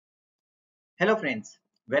Hello friends,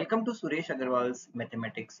 welcome to Suresh Agarwal's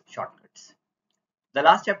Mathematics Shortcuts. The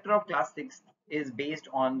last chapter of class 6 is based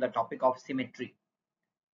on the topic of symmetry.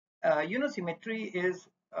 Symmetry is,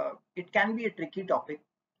 it can be a tricky topic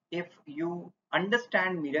if you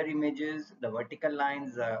understand mirror images, the vertical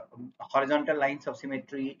lines, horizontal lines of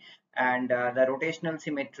symmetry, and the rotational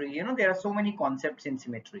symmetry. There are so many concepts in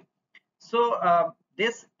symmetry. So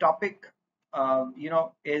this topic,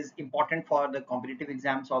 is important for the competitive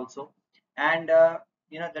exams also. And,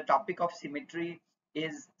 the topic of symmetry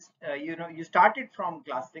is, you started from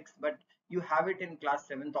class 6, but you have it in class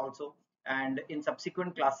 7th also. And in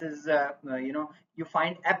subsequent classes, you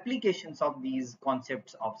find applications of these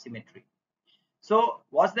concepts of symmetry. So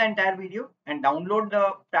watch the entire video and download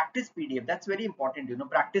the practice PDF. That's very important.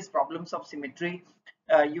 Practice problems of symmetry.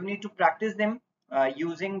 You need to practice them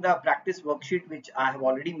using the practice worksheet, which I have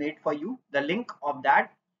already made for you. The link of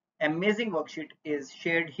that amazing worksheet is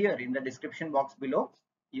shared here in the description box below.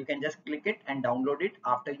 You can just click it and download it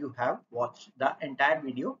after you have watched the entire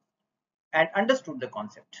video and understood the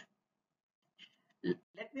concept.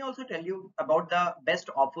 Let me also tell you about the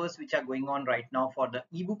best offers which are going on right now for the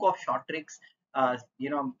ebook of short tricks. Uh,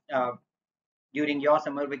 you know, uh, During your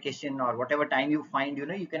summer vacation or whatever time you find, you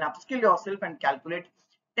can upskill yourself and calculate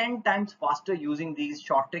 10 times faster using these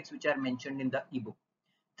short tricks which are mentioned in the ebook.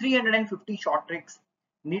 350 short tricks,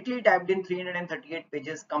 neatly typed in 338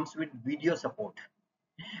 pages, comes with video support.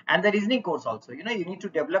 And the reasoning course also, you need to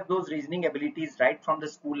develop those reasoning abilities right from the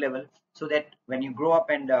school level, so that when you grow up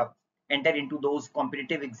and enter into those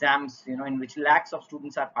competitive exams, in which lakhs of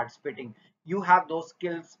students are participating, you have those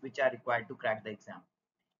skills which are required to crack the exam.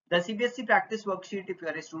 The CBSE practice worksheet, if you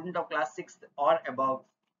are a student of class 6 or above,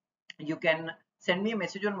 you can send me a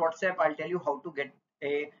message on WhatsApp. I'll tell you how to get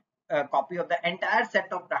a copy of the entire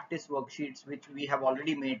set of practice worksheets which we have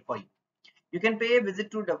already made for you. You can pay a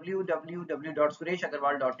visit to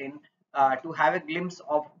www.sureshagarwal.in to have a glimpse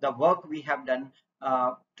of the work we have done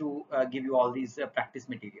to give you all these practice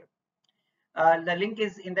material. The link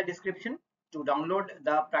is in the description to download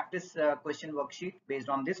the practice question worksheet based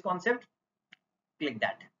on this concept. Click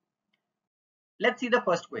that. Let's see the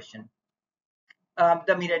first question.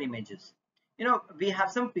 The mirror images. We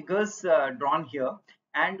have some figures drawn here,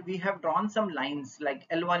 and we have drawn some lines like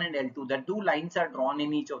L1 and L2. The two lines are drawn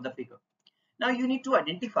in each of the figure. Now you need to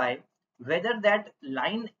identify whether that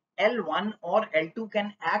line L1 or L2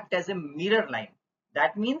 can act as a mirror line.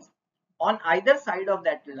 That means on either side of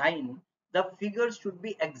that line, the figures should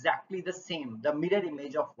be exactly the same, the mirror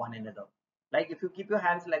image of one another. Like if you keep your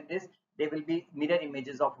hands like this, they will be mirror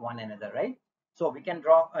images of one another, right? So we can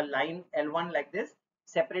draw a line L1 like this,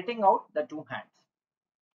 separating out the two hands.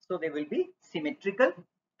 So they will be symmetrical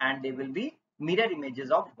and they will be mirror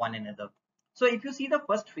images of one another. So if you see the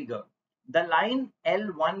first figure, the line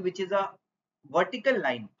L1, which is a vertical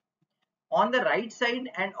line, on the right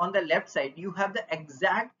side and on the left side, you have the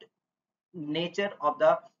exact nature of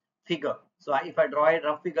the figure. So if I draw a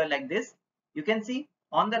rough figure like this, you can see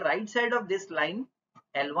on the right side of this line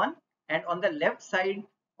L1 and on the left side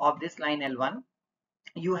of this line L1,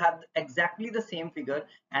 you have exactly the same figure,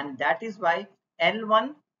 and that is why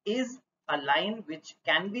L1 is a line which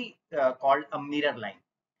can be called a mirror line.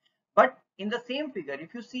 But in the same figure,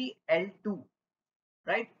 if you see L2,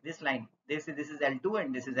 right, this line, this is L2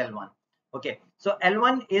 and this is L1. Okay, so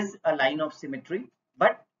L1 is a line of symmetry,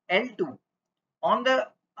 but L2, on the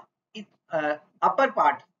upper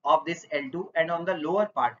part of this L2 and on the lower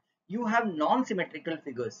part, you have non-symmetrical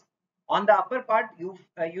figures. On the upper part, you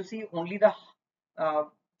see only the uh,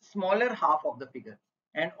 smaller half of the figure,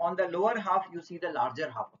 and on the lower half you see the larger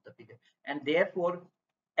half of the figure, and therefore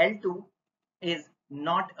L2 is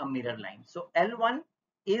not a mirror line. So L1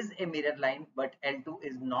 is a mirror line, but L2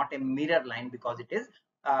 is not a mirror line because it is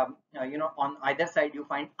on either side you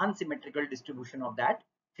find unsymmetrical distribution of that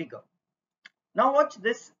figure. Now watch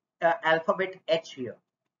this alphabet H here.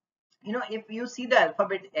 If you see the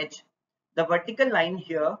alphabet H, the vertical line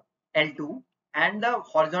here L2 and the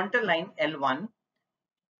horizontal line L1,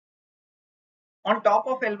 on top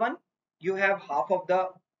of L1 you have half of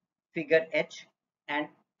the figure H, and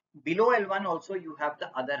below L1 also you have the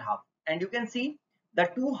other half, and you can see the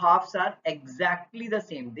two halves are exactly the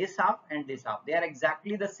same. This half and this half, they are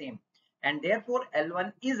exactly the same, and therefore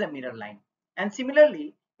L1 is a mirror line. And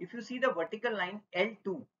similarly, if you see the vertical line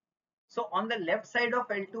L2, so on the left side of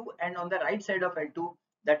L2 and on the right side of L2,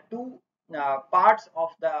 the two parts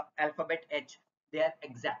of the alphabet H, they are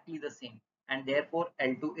exactly the same, and therefore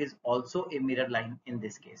L2 is also a mirror line in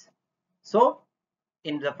this case. So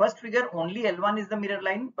in the first figure, only L1 is the mirror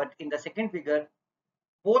line, but in the second figure,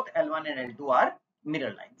 both L1 and L2 are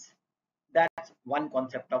mirror lines. That's one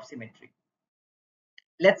concept of symmetry.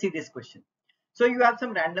 Let's see this question. So you have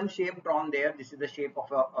some random shape drawn there. This is the shape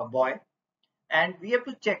of a boy, and we have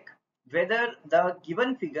to check whether the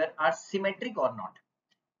given figure are symmetric or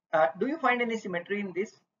not. Do you find any symmetry in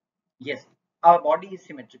this? Yes, our body is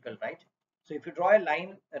symmetrical, right? So if you draw a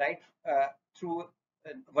line right through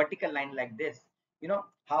a vertical line like this,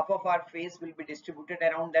 half of our face will be distributed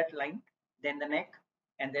around that line, then the neck,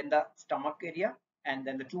 and then the stomach area, and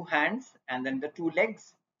then the two hands, and then the two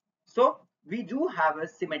legs. So we do have a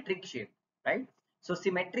symmetric shape, right? So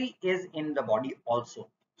symmetry is in the body also.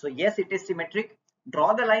 So yes, it is symmetric.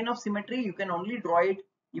 Draw the line of symmetry. You can only draw it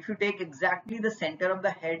if you take exactly the center of the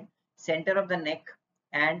head, center of the neck,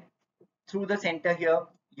 and through the center here,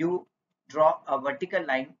 you draw a vertical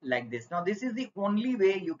line like this. Now, this is the only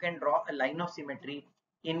way you can draw a line of symmetry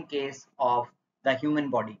in case of the human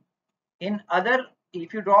body.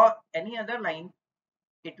 If you draw any other line,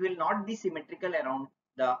 it will not be symmetrical around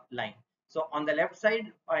the line. So on the left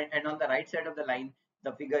side and on the right side of the line,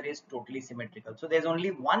 the figure is totally symmetrical. So there's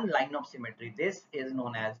only one line of symmetry. This is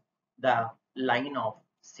known as the line of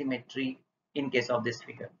symmetry in case of this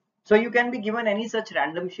figure. So you can be given any such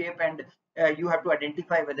random shape, and you have to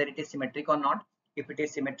identify whether it is symmetric or not. If it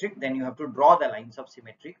is symmetric, then you have to draw the lines of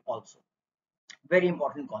symmetry also. Very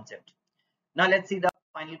important concept. Now let's see the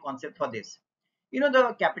final concept for this.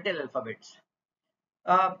 The capital alphabets.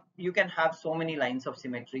 You can have so many lines of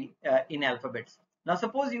symmetry in alphabets. Now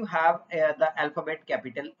suppose you have the alphabet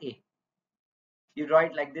capital A. You draw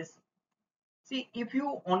it like this. See, if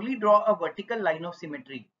you only draw a vertical line of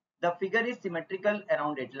symmetry, the figure is symmetrical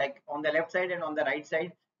around it. Like on the left side and on the right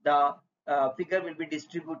side, the figure will be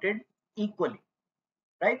distributed equally,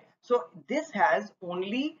 right? So this has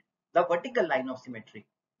only the vertical line of symmetry.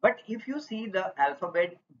 But if you see the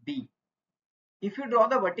alphabet B, if you draw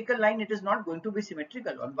the vertical line, it is not going to be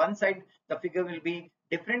symmetrical. On one side, the figure will be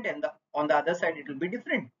different, and on the other side, it will be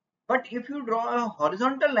different. But if you draw a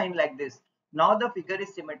horizontal line like this, now the figure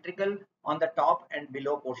is symmetrical on the top and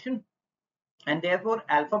below portion, and therefore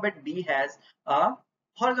alphabet B has a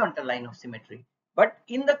horizontal line of symmetry. But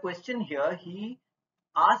in the question here, he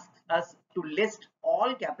asks us to list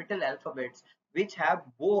all capital alphabets which have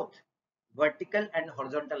both vertical and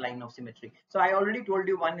horizontal line of symmetry. So I already told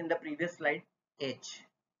you one in the previous slide, H.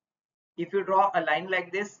 If you draw a line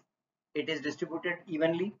like this, it is distributed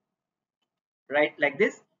evenly, right, like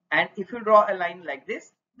this. And if you draw a line like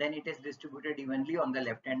this, then it is distributed evenly on the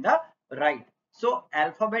left and the right. So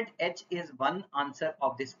alphabet H is one answer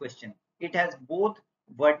of this question. It has both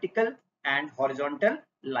vertical and horizontal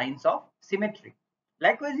lines of symmetry.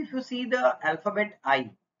 Likewise, if you see the alphabet I,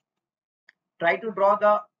 try to draw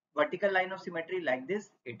the vertical line of symmetry like this,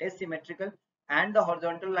 it is symmetrical, and the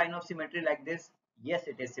horizontal line of symmetry like this, yes,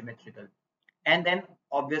 it is symmetrical. And then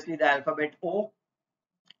obviously the alphabet O,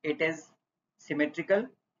 it is symmetrical,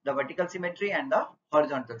 the vertical symmetry and the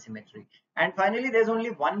horizontal symmetry. And finally, there's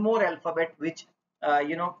only one more alphabet which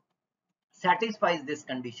satisfies this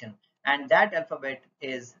condition, and that alphabet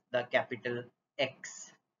is the capital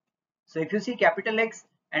X. So if you see capital X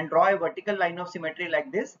and draw a vertical line of symmetry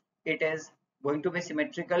like this, it is going to be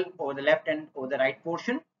symmetrical over the left and over the right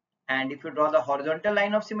portion. And if you draw the horizontal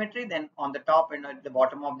line of symmetry, then on the top and at the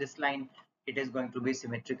bottom of this line, it is going to be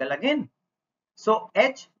symmetrical again. So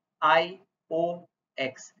H, I, O,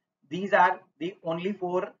 X. These are the only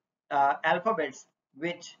four alphabets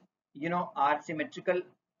which are symmetrical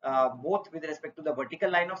both with respect to the vertical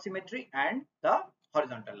line of symmetry and the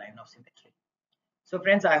horizontal line of symmetry. So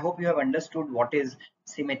friends, I hope you have understood what is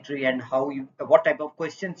symmetry and what type of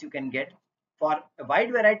questions you can get. For a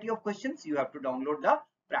wide variety of questions, you have to download the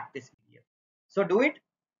practice PDF. So do it,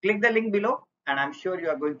 click the link below, and I'm sure you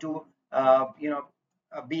are going to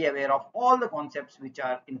be aware of all the concepts which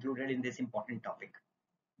are included in this important topic.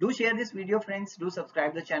 Do share this video, friends. Do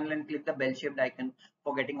subscribe the channel and click the bell shaped icon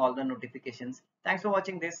for getting all the notifications. Thanks for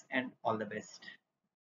watching this, and all the best.